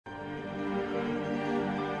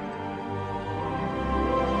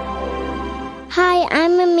Hi,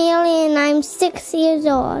 I'm Amelia and I'm 6 years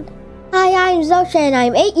old. Hi, I'm Zosha and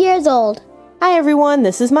I'm 8 years old. Hi everyone,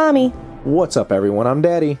 this is Mommy. What's up everyone, I'm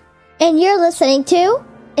Daddy. And you're listening to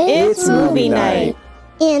It's Movie Night.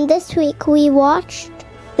 And this week we watched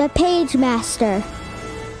The Pagemaster.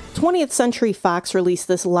 20th Century Fox released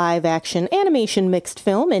this live-action animation mixed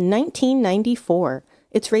film in 1994.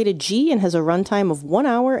 It's rated G and has a runtime of 1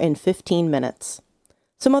 hour and 15 minutes.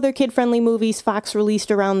 Some other kid-friendly movies Fox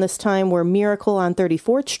released around this time were Miracle on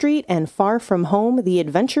 34th Street and Far From Home, The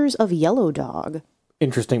Adventures of Yellow Dog.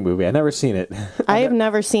 Interesting movie. I've never seen it. I have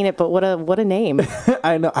never seen it, but what a name.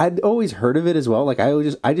 I know. I'd always heard of it as well. Like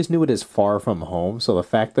I just knew it as Far From Home. So the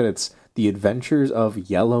fact that it's The Adventures of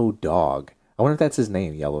Yellow Dog. I wonder if that's his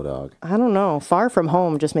name, Yellow Dog. I don't know. Far From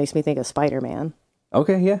Home just makes me think of Spider-Man.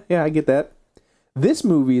 Okay, yeah, I get that. This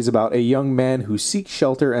movie is about a young man who seeks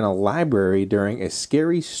shelter in a library during a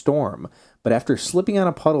scary storm. But after slipping on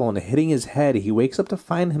a puddle and hitting his head, he wakes up to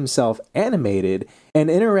find himself animated and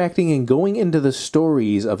interacting and going into the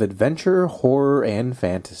stories of adventure, horror, and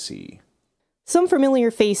fantasy. Some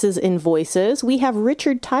familiar faces and voices. We have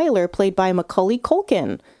Richard Tyler, played by Macaulay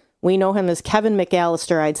Culkin. We know him as Kevin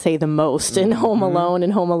McAllister, I'd say the most, in Home Alone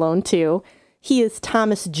and Home Alone 2. He is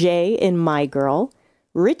Thomas J. in My Girl.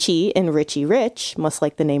 Richie in Richie Rich, must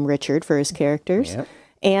like the name Richard for his characters. Yep.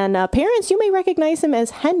 And parents, you may recognize him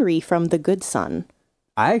as Henry from The Good Son.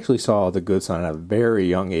 I actually saw The Good Son at a very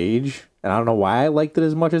young age, and I don't know why I liked it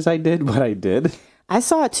as much as I did, but I did. I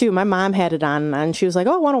saw it too. My mom had it on, and she was like,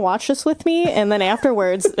 oh, want to watch this with me? And then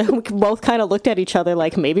afterwards, we both kind of looked at each other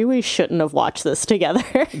like, maybe we shouldn't have watched this together.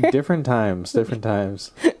 Different times.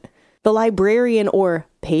 The librarian, or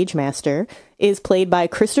Pagemaster, is played by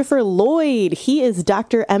Christopher Lloyd. He is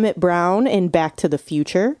Dr. Emmett Brown in Back to the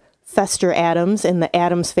Future, Fester Addams in the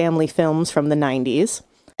Addams Family films from the 90s,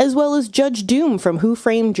 as well as Judge Doom from Who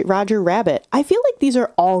Framed Roger Rabbit. I feel like these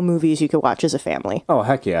are all movies you could watch as a family. Oh,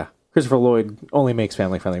 heck yeah. Christopher Lloyd only makes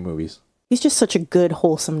family-friendly movies. He's just such a good,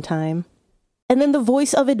 wholesome time. And then the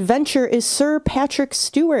voice of adventure is Sir Patrick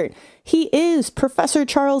Stewart. He is Professor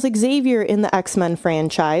Charles Xavier in the X-Men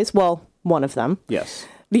franchise. Well, one of them. Yes.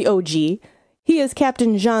 The OG. He is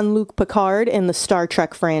Captain Jean-Luc Picard in the Star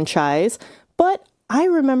Trek franchise. But I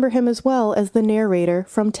remember him as well as the narrator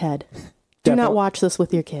from Ted. Do not watch this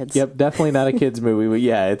with your kids. Yep, definitely not a kid's movie. But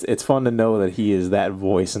yeah, it's fun to know that he is that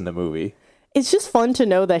voice in the movie. It's just fun to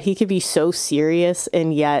know that he could be so serious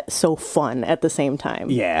and yet so fun at the same time.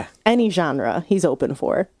 Yeah. Any genre he's open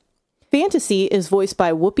for. Fantasy is voiced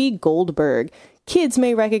by Whoopi Goldberg. Kids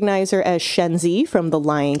may recognize her as Shenzi from The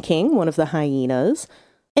Lion King, one of the hyenas.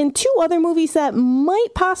 And two other movies that might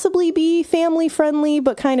possibly be family-friendly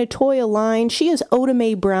but kind of toy-aligned. She is Oda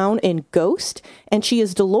Mae Brown in Ghost, and she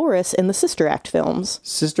is Dolores in the Sister Act films.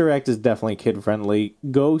 Sister Act is definitely kid-friendly.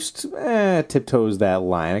 Ghost, tiptoes that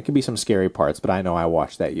line. It could be some scary parts, but I know I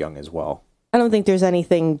watched that young as well. I don't think there's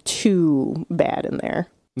anything too bad in there.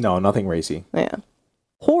 No, nothing racy. Yeah.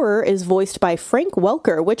 Horror is voiced by Frank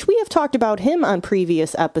Welker, which we have talked about him on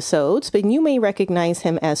previous episodes, but you may recognize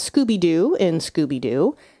him as Scooby-Doo in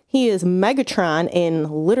Scooby-Doo. He is Megatron in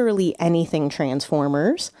literally anything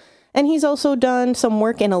Transformers. And he's also done some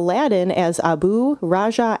work in Aladdin as Abu,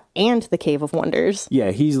 Raja, and the Cave of Wonders.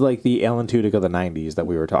 Yeah, he's like the Alan Tudyk of the 90s that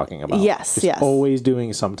we were talking about. Yes, Just yes. always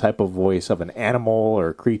doing some type of voice of an animal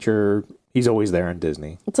or creature. He's always there in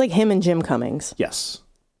Disney. It's like him and Jim Cummings. Yes.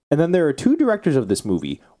 And then there are two directors of this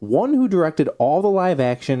movie, one who directed all the live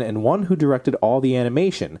action and one who directed all the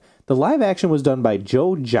animation. The live action was done by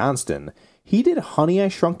Joe Johnston. He did Honey, I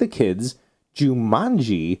Shrunk the Kids,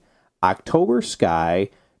 Jumanji, October Sky,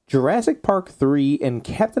 Jurassic Park 3, and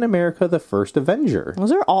Captain America the First Avenger.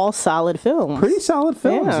 Those are all solid films. Pretty solid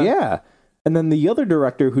films, yeah. And then the other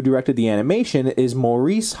director who directed the animation is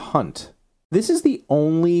Maurice Hunt. This is the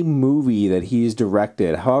only movie that he's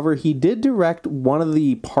directed. However, he did direct one of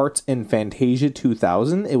the parts in Fantasia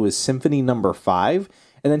 2000. It was Symphony No. 5.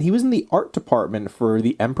 And then he was in the art department for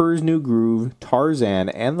The Emperor's New Groove, Tarzan,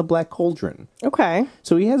 and The Black Cauldron. Okay.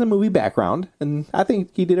 So he has a movie background, and I think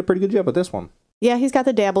he did a pretty good job with this one. Yeah, he's got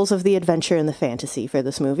the dabbles of the adventure and the fantasy for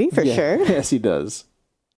this movie, for sure. Yes, he does.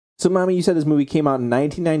 So, Mommy, you said this movie came out in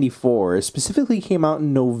 1994. It specifically came out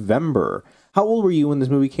in November. How old were you when this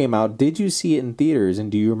movie came out? Did you see it in theaters,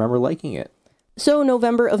 and do you remember liking it? So,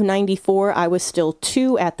 November of 94, I was still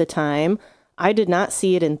 2 at the time. I did not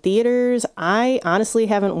see it in theaters. I honestly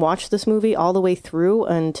haven't watched this movie all the way through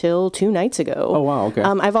until 2 nights ago. Oh, wow, okay.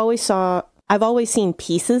 I've always seen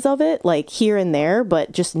pieces of it, like here and there,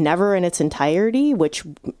 but just never in its entirety, which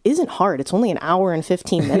isn't hard. It's only an hour and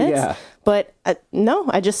 15 minutes. Yeah. But no,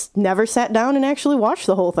 I just never sat down and actually watched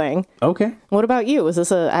the whole thing. Okay. What about you? Was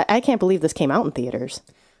this I can't believe this came out in theaters.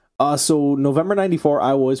 So November 94,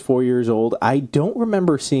 I was 4 years old. I don't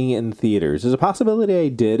remember seeing it in theaters. There's a possibility I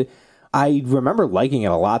did. I remember liking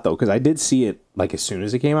it a lot, though, because I did see it like as soon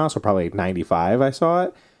as it came out. So probably like 95 I saw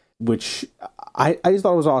it, which I just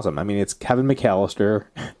thought it was awesome. I mean, it's Kevin McAllister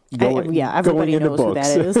everybody knows who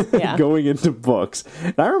that is. Yeah. Going into books.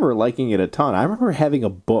 And I remember liking it a ton. I remember having a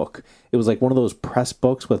book. It was like one of those press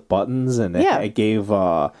books with buttons, and it gave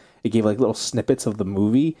like little snippets of the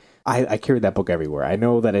movie. I carried that book everywhere. I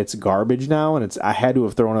know that it's garbage now, and I had to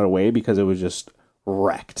have thrown it away because it was just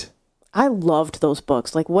wrecked. I loved those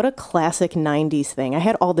books. Like, what a classic 90s thing. I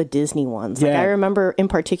had all the Disney ones. Like, I remember in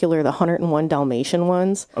particular the 101 Dalmatian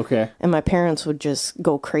ones. Okay. And my parents would just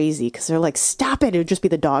go crazy because they're like, stop it. It would just be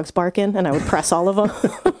the dogs barking, and I would press all of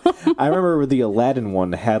them. I remember the Aladdin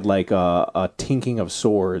one had like a tinking of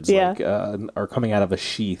swords, or coming out of a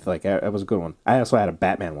sheath. Like, that was a good one. I also had a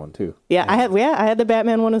Batman one, too. Yeah, I had the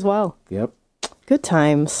Batman one as well. Yep. Good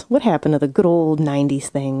times. What happened to the good old 90s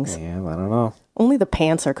things? Yeah, I don't know. Only the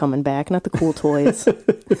pants are coming back, not the cool toys.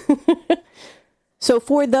 So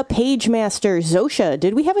for the Pagemaster, Zosha,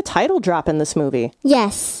 did we have a title drop in this movie?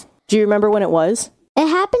 Yes. Do you remember when it was? It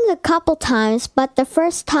happened a couple times, but the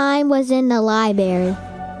first time was in the library.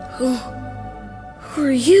 Who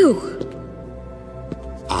are you?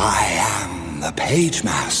 I am the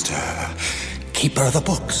Pagemaster, keeper of the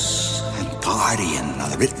books and guardian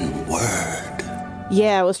of the written word.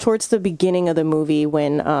 Yeah, it was towards the beginning of the movie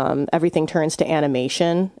when everything turns to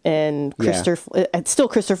animation, and it's still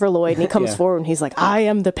Christopher Lloyd, and he comes forward and he's like, I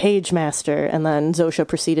am the Pagemaster, and then Zosha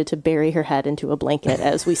proceeded to bury her head into a blanket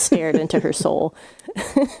as we stared into her soul.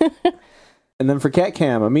 And then for Cat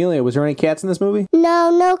Cam, Amelia, was there any cats in this movie?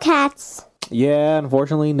 No cats. Yeah,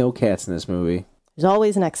 unfortunately, no cats in this movie. There's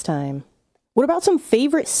always next time. What about some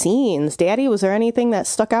favorite scenes? Daddy, was there anything that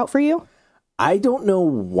stuck out for you? I don't know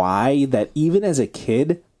why that even as a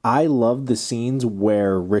kid, I loved the scenes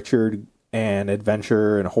where Richard and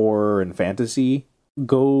adventure and horror and fantasy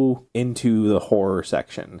go into the horror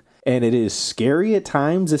section. And it is scary at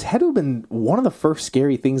times. This had to have been one of the first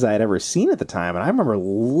scary things I had ever seen at the time, and I remember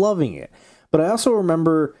loving it. But I also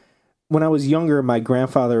remember when I was younger, my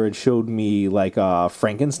grandfather had showed me like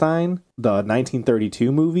Frankenstein, the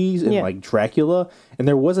 1932 movies, and like Dracula, and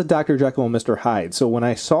there was a Dr. Jekyll and Mr. Hyde. So when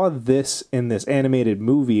I saw this in this animated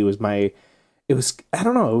movie, it was I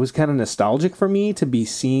don't know, it was kind of nostalgic for me to be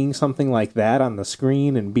seeing something like that on the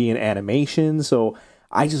screen and be in animation. So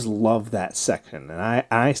I just love that section, and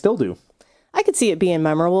I still do. I could see it being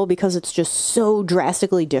memorable because it's just so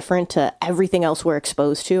drastically different to everything else we're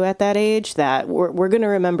exposed to at that age that we're going to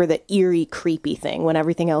remember the eerie, creepy thing when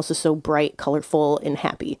everything else is so bright, colorful, and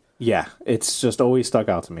happy. Yeah, it's just always stuck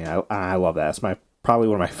out to me. I love that. It's probably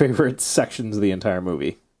one of my favorite sections of the entire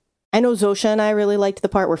movie. I know Zosha and I really liked the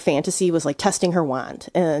part where Fantasy was like testing her wand,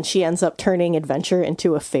 and she ends up turning Adventure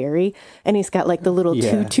into a fairy, and he's got like the little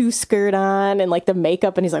tutu skirt on and like the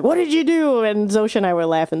makeup, and he's like, what did you do? And Zosha and I were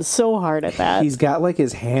laughing so hard at that. He's got like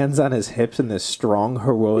his hands on his hips in this strong,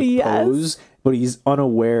 heroic pose, but he's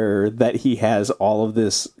unaware that he has all of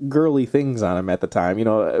this girly things on him at the time. You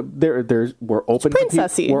know, we're open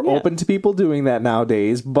open to people doing that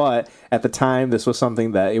nowadays, but at the time this was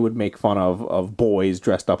something that it would make fun of boys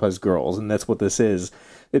dressed up as girls, and that's what this is.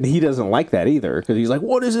 And he doesn't like that either, because he's like,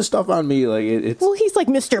 what is this stuff on me? Like well, he's like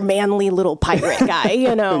Mr. Manly little pirate guy,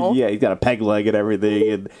 you know. Yeah, he's got a peg leg and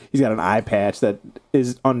everything, and he's got an eye patch that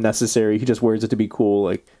is unnecessary. He just wears it to be cool.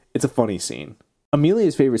 Like, it's a funny scene.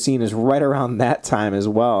 Amelia's favorite scene is right around that time as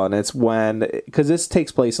well, and it's because this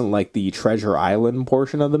takes place in like the Treasure Island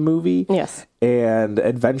portion of the movie. Yes. And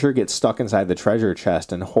Adventure gets stuck inside the treasure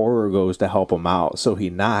chest, and Horror goes to help him out. So he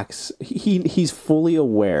knocks. He's fully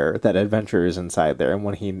aware that Adventure is inside there, and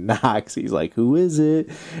when he knocks, he's like, "Who is it?"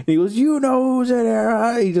 And he goes, "You know who's in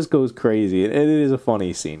there." He just goes crazy, and it is a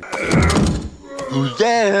funny scene. Who's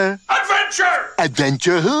there? Adventure!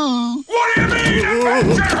 Adventure who? What do you mean,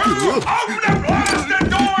 Adventure who? Open the blasted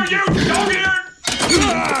door, you dog-eared!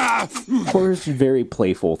 Horror's very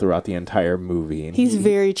playful throughout the entire movie. And he's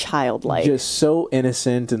very childlike. Just so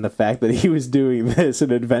innocent in the fact that he was doing this,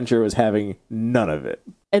 and Adventure was having none of it.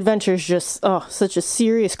 Adventure's just, such a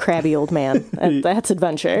serious, crabby old man. That's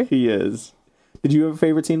Adventure. He is. Did you have a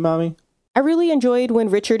favorite scene, Mommy? I really enjoyed when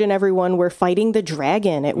Richard and everyone were fighting the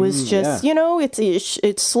dragon. It was just,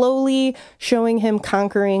 it's slowly showing him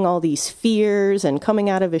conquering all these fears and coming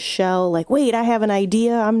out of his shell. Like, wait, I have an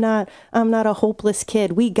idea. I'm not a hopeless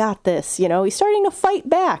kid. We got this. He's starting to fight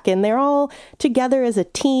back, and they're all together as a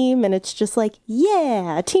team. And it's just like,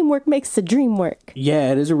 yeah, teamwork makes the dream work.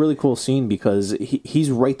 Yeah, it is a really cool scene because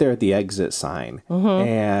he's right there at the exit sign,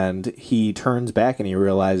 and he turns back and he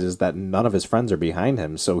realizes that none of his friends are behind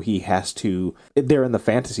him. So he has to, they're in the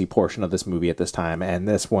fantasy portion of this movie at this time, and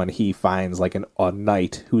this one he finds like a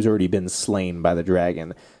knight who's already been slain by the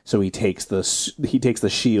dragon. So he takes the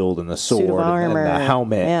shield and the sword and the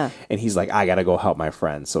helmet, and he's like, I gotta go help my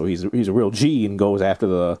friends. So he's a real G and goes after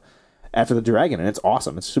the dragon, and it's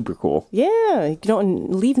awesome. It's super cool. Yeah, you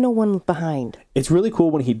don't leave no one behind. It's really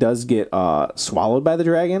cool when he does get swallowed by the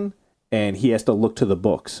dragon, and he has to look to the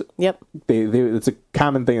books. Yep. It's a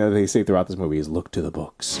common thing that they say throughout this movie is look to the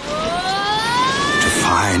books. To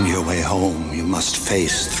find your way home, you must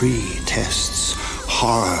face 3 tests: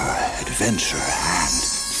 horror, adventure, and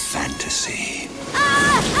fantasy.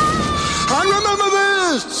 And remember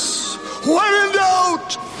this! When in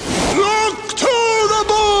doubt, look to the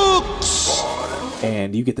books!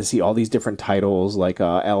 And you get to see all these different titles like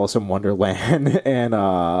Alice in Wonderland,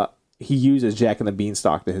 and he uses Jack and the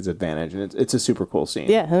Beanstalk to his advantage, and it's a super cool scene.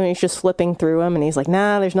 Yeah, I mean, he's just flipping through them, and he's like,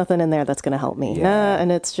 nah, there's nothing in there that's going to help me. Yeah. Nah,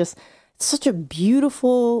 and it's such a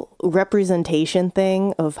beautiful representation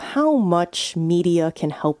thing of how much media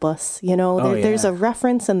can help us. There's a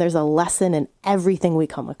reference and there's a lesson in everything we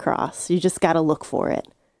come across. You just got to look for it.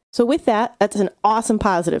 So with that's an awesome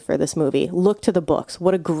positive for this movie. Look to the books.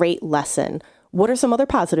 What a great lesson. What are some other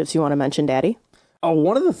positives you want to mention, Daddy? Oh,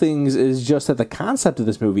 one of the things is just that the concept of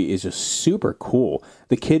this movie is just super cool.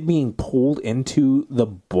 The kid being pulled into the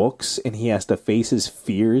books and he has to face his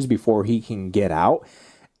fears before he can get out.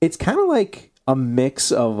 It's kind of like a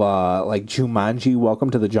mix of like Jumanji, Welcome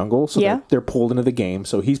to the Jungle. So they're pulled into the game.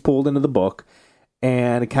 So he's pulled into the book,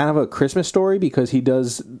 and kind of a Christmas Story, because he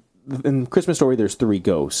does, in Christmas Story, there's 3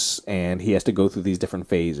 ghosts and he has to go through these different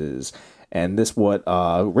phases. And this what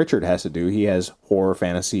Richard has to do. He has horror,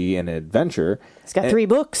 fantasy, and adventure. He's got 3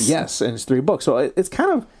 books. Yes, and it's 3 books. So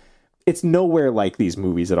it's nowhere like these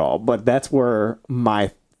movies at all. But that's where my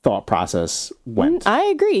thought process went. I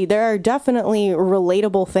agree. There are definitely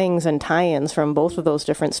relatable things and tie-ins from both of those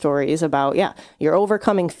different stories about, you're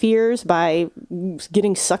overcoming fears by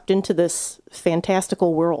getting sucked into this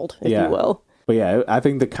fantastical world, if you will. But yeah, I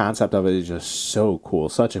think the concept of it is just so cool.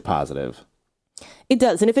 Such a positive. It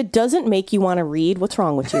does. And if it doesn't make you want to read, what's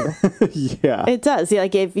wrong with you? Yeah. It does.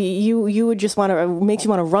 Like if you would just want to, makes you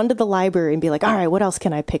want to run to the library and be like, all right, what else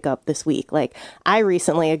can I pick up this week? Like I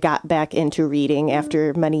recently got back into reading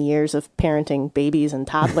after many years of parenting babies and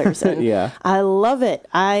toddlers. And I love it.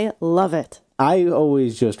 I love it. I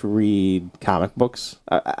always just read comic books.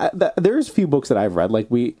 There's a few books that I've read. Like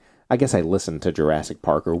I guess I listened to Jurassic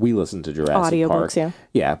Park, or we listened to Jurassic Park. Audiobooks,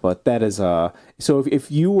 Yeah, but that is so if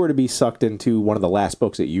you were to be sucked into one of the last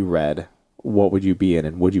books that you read, what would you be in,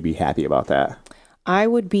 and would you be happy about that? I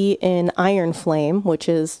would be in Iron Flame, which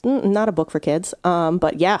is not a book for kids.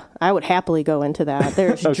 But yeah, I would happily go into that.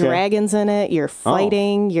 There's dragons in it. You're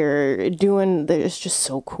fighting. It's just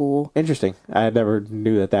so cool. Interesting. I never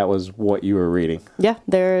knew that was what you were reading. Yeah,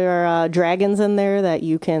 there are dragons in there that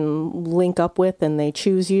you can link up with, and they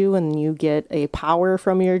choose you, and you get a power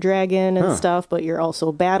from your dragon and stuff. But you're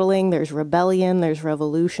also battling. There's rebellion. There's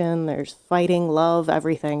revolution. There's fighting, love,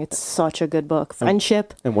 everything. It's such a good book.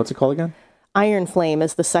 Friendship. And what's it called again? Iron Flame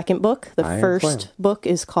is the second book. The first book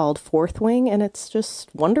is called Fourth Wing, and it's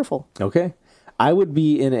just wonderful. Okay. I would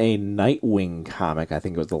be in a Nightwing comic. I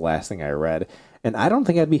think it was the last thing I read. And I don't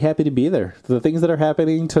think I'd be happy to be there. The things that are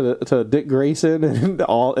happening to Dick Grayson and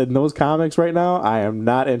all in those comics right now, I am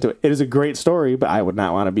not into it. It is a great story, but I would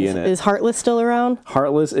not want to be in it. Is Heartless still around?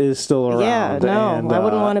 Heartless is still around. Yeah, no, I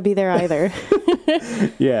wouldn't want to be there either.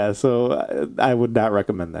 Yeah, so I would not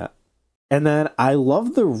recommend that. And then I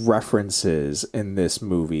love the references in this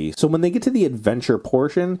movie. So when they get to the adventure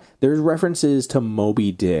portion, there's references to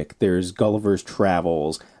Moby Dick, there's Gulliver's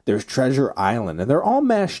Travels, there's Treasure Island, and they're all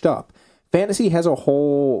mashed up. Fantasy has a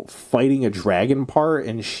whole fighting a dragon part,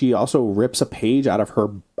 and she also rips a page out of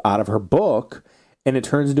her book, and it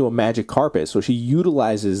turns into a magic carpet. So she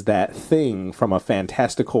utilizes that thing from a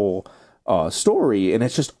fantastical story, and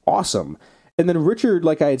it's just awesome. And then Richard,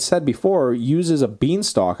 like I had said before, uses a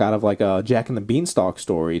beanstalk out of like a Jack and the Beanstalk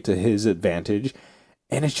story to his advantage.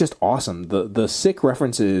 And it's just awesome. The sick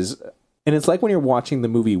references. And it's like when you're watching the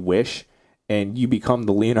movie Wish and you become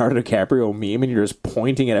the Leonardo DiCaprio meme, and you're just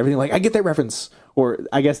pointing at everything like, I get that reference. Or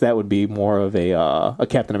I guess that would be more of a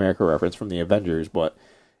Captain America reference from the Avengers, but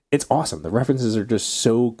it's awesome. The references are just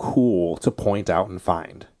so cool to point out and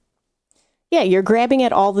find. Yeah, you're grabbing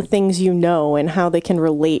at all the things you know and how they can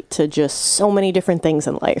relate to just so many different things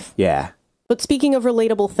in life. Yeah. But speaking of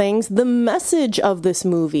relatable things, the message of this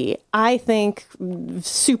movie, I think,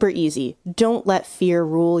 super easy. Don't let fear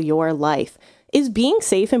rule your life. Is being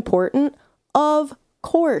safe important? Of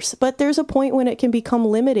course, but there's a point when it can become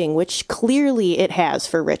limiting, which clearly it has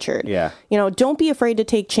for Richard. Yeah. You know, don't be afraid to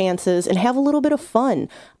take chances and have a little bit of fun.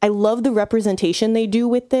 I love the representation they do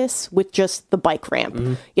with this, with just the bike ramp.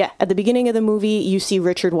 Mm-hmm. Yeah, at the beginning of the movie, you see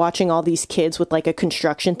Richard watching all these kids with like a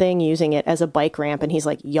construction thing, using it as a bike ramp, and he's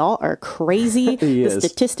like, y'all are crazy. The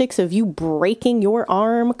statistics of you breaking your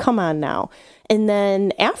arm, come on now. And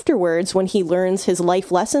then afterwards, when he learns his life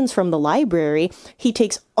lessons from the library, he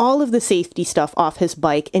takes all of the safety stuff off his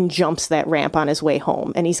bike and jumps that ramp on his way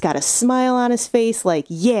home. And he's got a smile on his face like,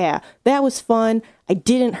 yeah, that was fun. I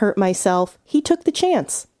didn't hurt myself. He took the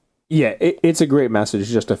chance. Yeah, it's a great message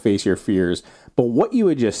just to face your fears. But what you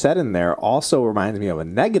had just said in there also reminds me of a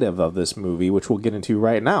negative of this movie, which we'll get into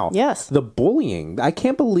right now. Yes. The bullying. I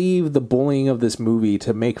can't believe the bullying of this movie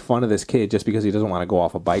to make fun of this kid just because he doesn't want to go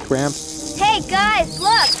off a bike ramp. Hey, guys,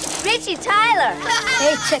 look. Richie Tyler.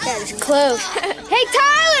 Hey, check out his clothes. Hey,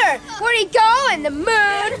 Tyler. Where'd he go? In the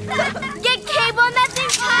moon? Get cable on that thing,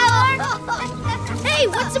 Tyler. Hey,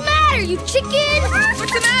 what's the matter, you chicken?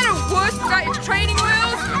 What's the matter, wuss? Got your training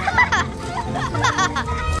wheels?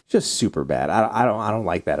 Just super bad. I don't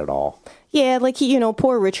like that at all. Yeah, like,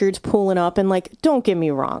 poor Richard's pulling up, and like, don't get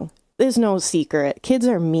me wrong. There's no secret. Kids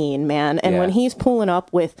are mean, man. And when he's pulling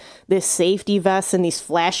up with this safety vest and these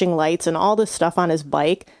flashing lights and all this stuff on his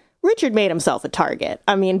bike, Richard made himself a target.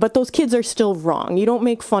 I mean, but those kids are still wrong. You don't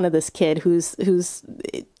make fun of this kid who's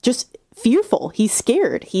just fearful. He's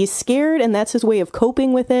scared. He's scared, and that's his way of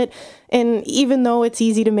coping with it. And even though it's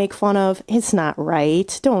easy to make fun of, it's not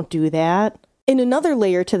right. Don't do that. And another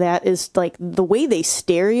layer to that is like the way they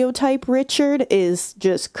stereotype Richard is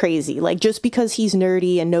just crazy. Like, just because he's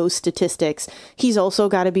nerdy and knows statistics, he's also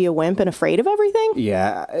got to be a wimp and afraid of everything.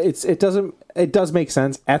 Yeah, it does make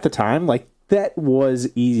sense at the time. Like, that was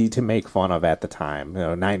easy to make fun of at the time,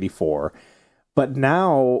 94. But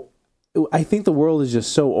now I think the world is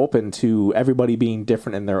just so open to everybody being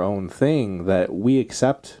different in their own thing that we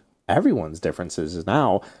accept everyone's differences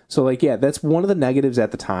now. So like, yeah, that's one of the negatives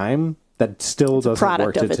at the time. That still doesn't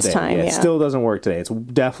work to today. Time, It still doesn't work today. It's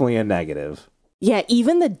definitely a negative. Yeah,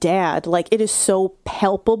 even the dad, like, it is so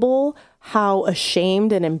palpable how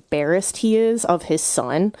ashamed and embarrassed he is of his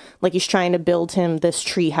son. Like, he's trying to build him this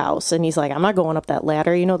tree house, and he's like, I'm not going up that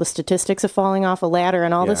ladder. You know, the statistics of falling off a ladder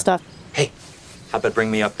and all this stuff. Hey, how about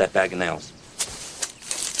bring me up that bag of nails?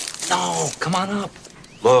 No, come on up.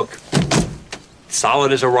 Look,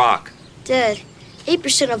 solid as a rock. Dad,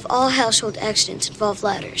 8% of all household accidents involve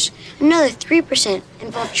ladders. Another 3%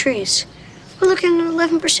 involve trees. We're looking at an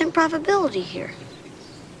 11% probability here.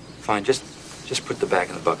 Fine, just put the bag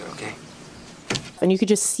in the bucket, okay? And you could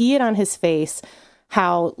just see it on his face,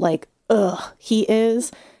 how, like, he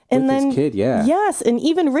is. And with then, his kid, yeah. Yes, and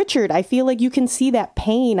even Richard, I feel like you can see that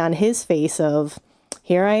pain on his face of,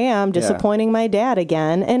 here I am, disappointing my dad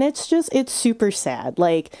again. And it's super sad.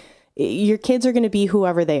 Like, your kids are going to be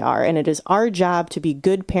whoever they are, and it is our job to be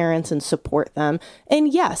good parents and support them.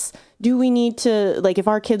 And yes, do we need to, like, if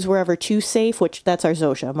our kids were ever too safe, which that's our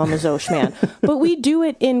Zosha, Mama Zosh, man, but we do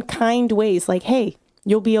it in kind ways, like, hey,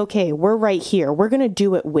 you'll be okay. We're right here. We're going to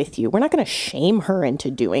do it with you. We're not going to shame her into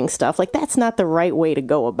doing stuff. Like, that's not the right way to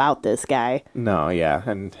go about this guy. No, yeah.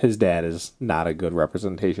 And his dad is not a good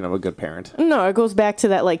representation of a good parent. No, it goes back to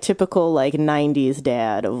that, like, typical, like, 90s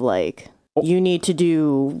dad of, like, you need to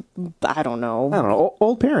do, I don't know.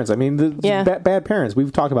 Old parents. I mean, bad parents.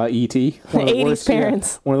 We've talked about E.T. One of the 80s worst,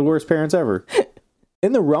 parents. One of the worst parents ever.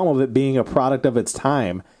 In the realm of it being a product of its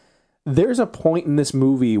time, there's a point in this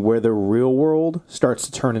movie where the real world starts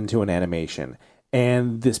to turn into an animation.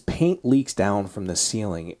 And this paint leaks down from the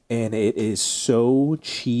ceiling. And it is so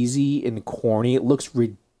cheesy and corny. It looks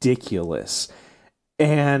ridiculous.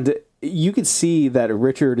 And you can see that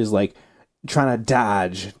Richard is like, trying to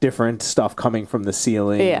dodge different stuff coming from the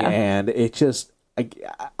ceiling, and it just,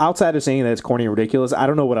 outside of saying that it's corny and ridiculous, I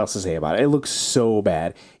don't know what else to say about it. It looks so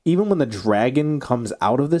bad. Even when the dragon comes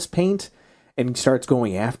out of this paint and starts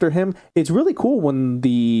going after him, it's really cool when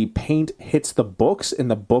the paint hits the books and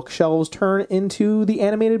the bookshelves turn into the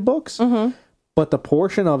animated books. Mm-hmm. But the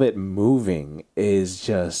portion of it moving is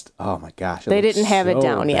just, oh my gosh. They didn't have it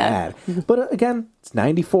down yet. But again, it's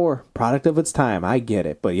 94, product of its time. I get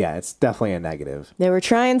it. But yeah, it's definitely a negative. They were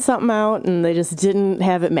trying something out and they just didn't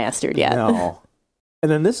have it mastered yet. No. And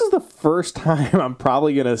then this is the first time I'm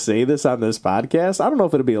probably going to say this on this podcast. I don't know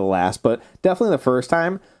if it'll be the last, but definitely the first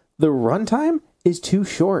time. The runtime is too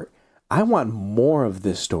short. I want more of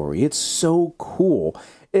this story. It's so cool.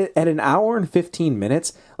 At an hour and 15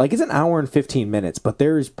 minutes, like it's an hour and 15 minutes, but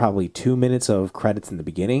there's probably 2 minutes of credits in the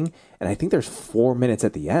beginning, and I think there's 4 minutes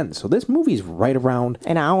at the end. So this movie's right around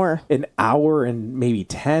an hour and maybe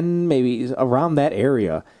 10, maybe around that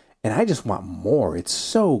area. And I just want more. It's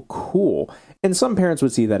so cool. And some parents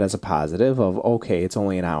would see that as a positive of, okay, it's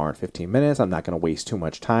only an hour and 15 minutes. I'm not going to waste too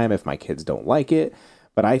much time if my kids don't like it.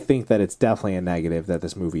 But I think that it's definitely a negative that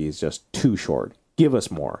this movie is just too short. Give us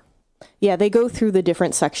more. Yeah, they go through the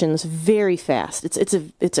different sections very fast.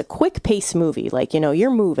 It's a quick pace movie. Like, you're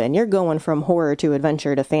moving, you're going from horror to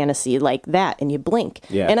adventure to fantasy like that, and you blink.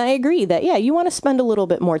 Yeah. And I agree that, you want to spend a little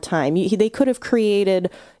bit more time. They could have created,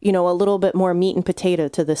 a little bit more meat and potato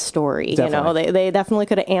to this story. Definitely. They definitely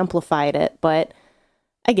could have amplified it, but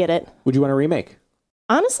I get it. Would you want a remake?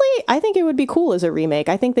 Honestly, I think it would be cool as a remake.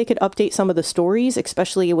 I think they could update some of the stories,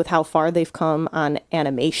 especially with how far they've come on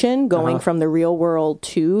animation, going from the real world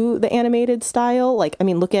to the animated style. Like, I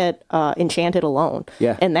mean, look at Enchanted alone.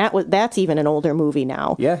 Yeah. And that's even an older movie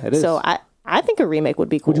now. Yeah, it is. So I think a remake would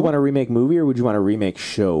be cool. Would you want a remake movie or would you want a remake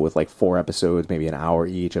show with like 4 episodes, maybe an hour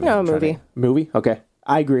each? No, a movie. Movie? Okay.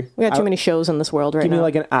 I agree. We got too many shows in this world right now. Give me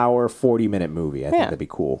like an hour, 40-minute movie. I think that'd be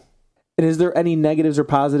cool. And is there any negatives or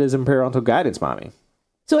positives in parental guidance, Mommy?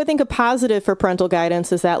 So I think a positive for parental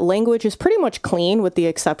guidance is that language is pretty much clean with the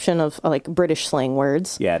exception of like British slang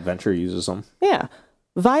words. Yeah, Adventure uses them. Yeah.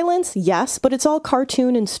 Violence, yes, but it's all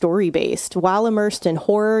cartoon and story based. While immersed in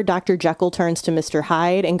horror, Dr. Jekyll turns to Mr.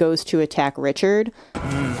 Hyde and goes to attack Richard.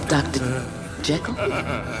 Dr. Jekyll?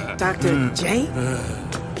 Dr. J?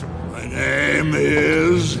 My name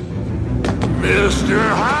is Mr.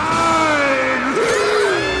 Hyde!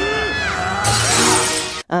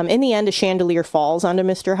 In the end, a chandelier falls onto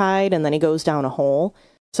Mr. Hyde, and then he goes down a hole.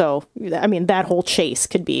 So, I mean, that whole chase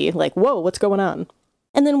could be like, whoa, what's going on?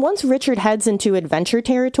 And then once Richard heads into adventure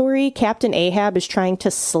territory, Captain Ahab is trying to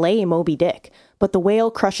slay Moby Dick, but the whale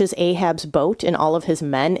crushes Ahab's boat and all of his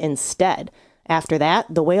men instead. After that,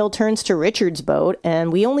 the whale turns to Richard's boat,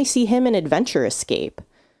 and we only see him in adventure escape.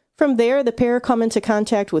 From there, the pair come into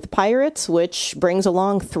contact with pirates, which brings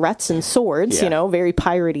along threats and swords, very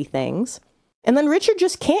piratey things. And then Richard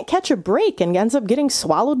just can't catch a break and ends up getting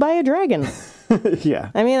swallowed by a dragon.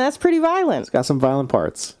 Yeah. I mean, that's pretty violent. It's got some violent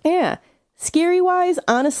parts. Yeah. Scary-wise,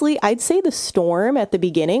 honestly, I'd say the storm at the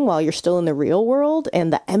beginning while you're still in the real world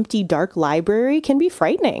and the empty, dark library can be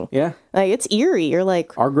frightening. Yeah. Like, it's eerie. You're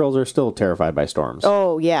like... Our girls are still terrified by storms.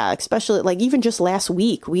 Oh, yeah. Especially, like, even just last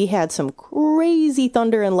week, we had some crazy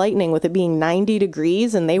thunder and lightning with it being 90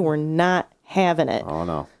 degrees, and they were not having it. Oh,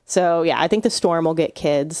 no. So, yeah, I think the storm will get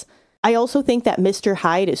kids. I also think that Mr.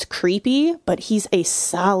 Hyde is creepy, but he's a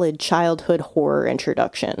solid childhood horror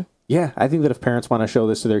introduction. Yeah, I think that if parents want to show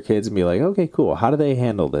this to their kids and be like, okay, cool, how do they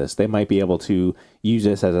handle this? They might be able to use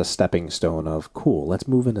this as a stepping stone of, cool, let's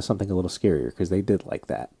move into something a little scarier, because they did like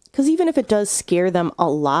that. Because even if it does scare them a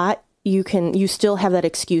lot, you still have that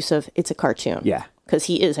excuse of it's a cartoon. Yeah. Because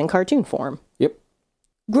he is in cartoon form. Yep.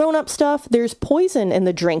 Grown-up stuff, there's poison in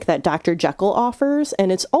the drink that Dr. Jekyll offers,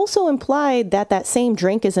 and it's also implied that that same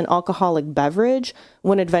drink is an alcoholic beverage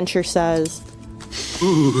when Adventure says...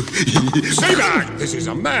 Say back! This is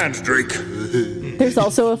a man's drink. There's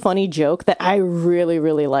also a funny joke that I really,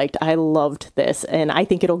 really liked. I loved this, and I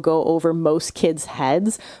think it'll go over most kids'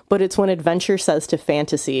 heads, but it's when Adventure says to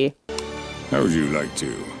Fantasy... How would you like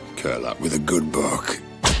to curl up with a good book?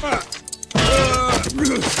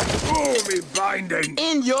 Oh, me binding.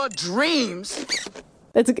 In your dreams.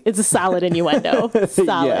 It's a solid innuendo.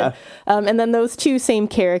 Solid. Yeah. And then those two same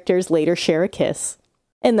characters later share a kiss.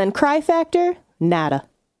 And then cry factor, nada.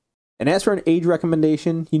 And as for an age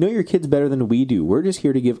recommendation, you know your kids better than we do. We're just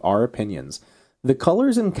here to give our opinions. The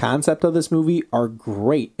colors and concept of this movie are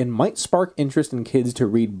great and might spark interest in kids to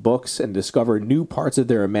read books and discover new parts of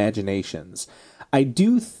their imaginations. I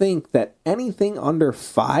do think that anything under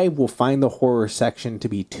 5 will find the horror section to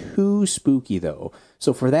be too spooky, though.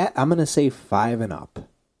 So for that, I'm going to say 5 and up.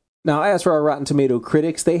 Now, as for our Rotten Tomato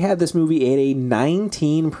critics, they had this movie at a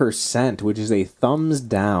 19%, which is a thumbs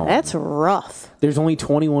down. That's rough. There's only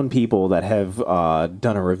 21 people that have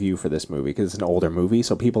done a review for this movie, because it's an older movie,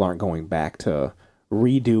 so people aren't going back to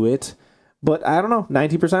redo it. But I don't know,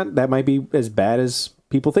 90%, that might be as bad as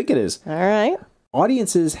people think it is. All right.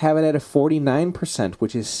 Audiences have it at a 49%,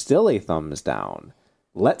 which is still a thumbs down.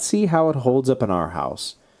 Let's see how it holds up in our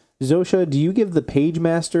house. Zosha, do you give the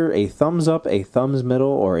Pagemaster a thumbs up, a thumbs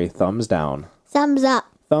middle, or a thumbs down? Thumbs up.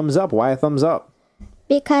 Thumbs up. Why a thumbs up?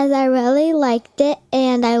 Because I really liked it,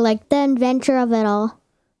 and I liked the adventure of it all.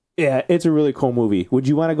 Yeah, it's a really cool movie. Would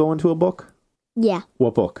you want to go into a book? Yeah.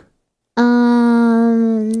 What book?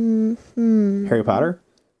 Harry Potter?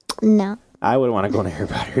 No. I wouldn't want to go into Harry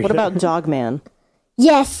Potter. What about Dogman?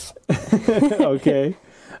 Yes. Okay.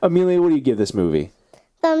 Amelia, what do you give this movie?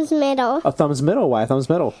 Thumbs middle. A thumbs middle. Why a thumbs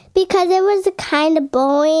middle? Because it was kind of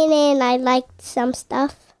boring and I liked some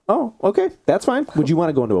stuff. Oh, okay. That's fine. Would you want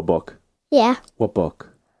to go into a book? Yeah. What book?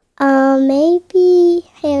 Maybe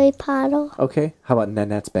Harry Potter. Okay. How about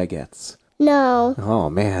Nanette's Baguettes? No. Oh,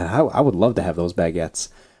 man. I would love to have those baguettes.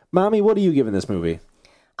 Mommy, what are you giving this movie?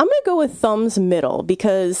 I'm going to go with thumbs middle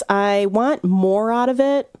because I want more out of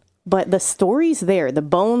it, but the story's there. The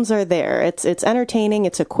bones are there. It's entertaining.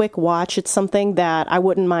 It's a quick watch. It's something that I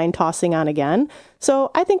wouldn't mind tossing on again. So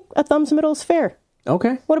I think a thumbs middle is fair.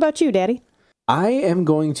 Okay. What about you, Daddy? I am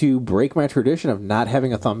going to break my tradition of not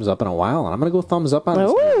having a thumbs up in a while, and I'm going to go thumbs up on this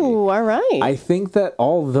movie. Oh, all right. I think that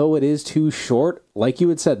although it is too short, like you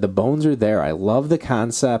had said, the bones are there. I love the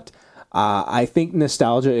concept. I think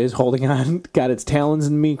nostalgia is holding on, got its talons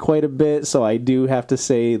in me quite a bit, so I do have to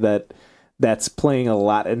say that that's playing a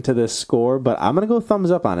lot into this score, but I'm going to go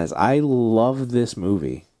thumbs up on it. I love this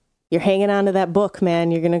movie. You're hanging on to that book,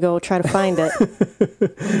 man. You're going to go try to find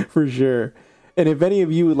it. For sure. And if any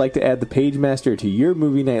of you would like to add the Pagemaster to your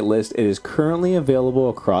movie night list, it is currently available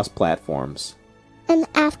across platforms. And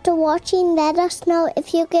after watching, let us know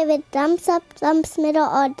if you give it thumbs up, thumbs middle,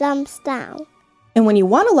 or thumbs down. And when you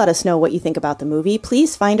want to let us know what you think about the movie,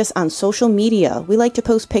 please find us on social media. We like to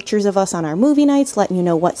post pictures of us on our movie nights, letting you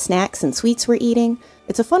know what snacks and sweets we're eating.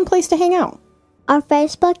 It's a fun place to hang out. Our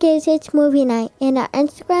Facebook is It's Movie Night, and our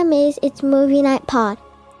Instagram is It's Movie Night Pod.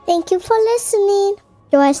 Thank you for listening.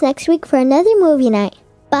 Join us next week for another movie night.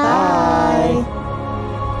 Bye.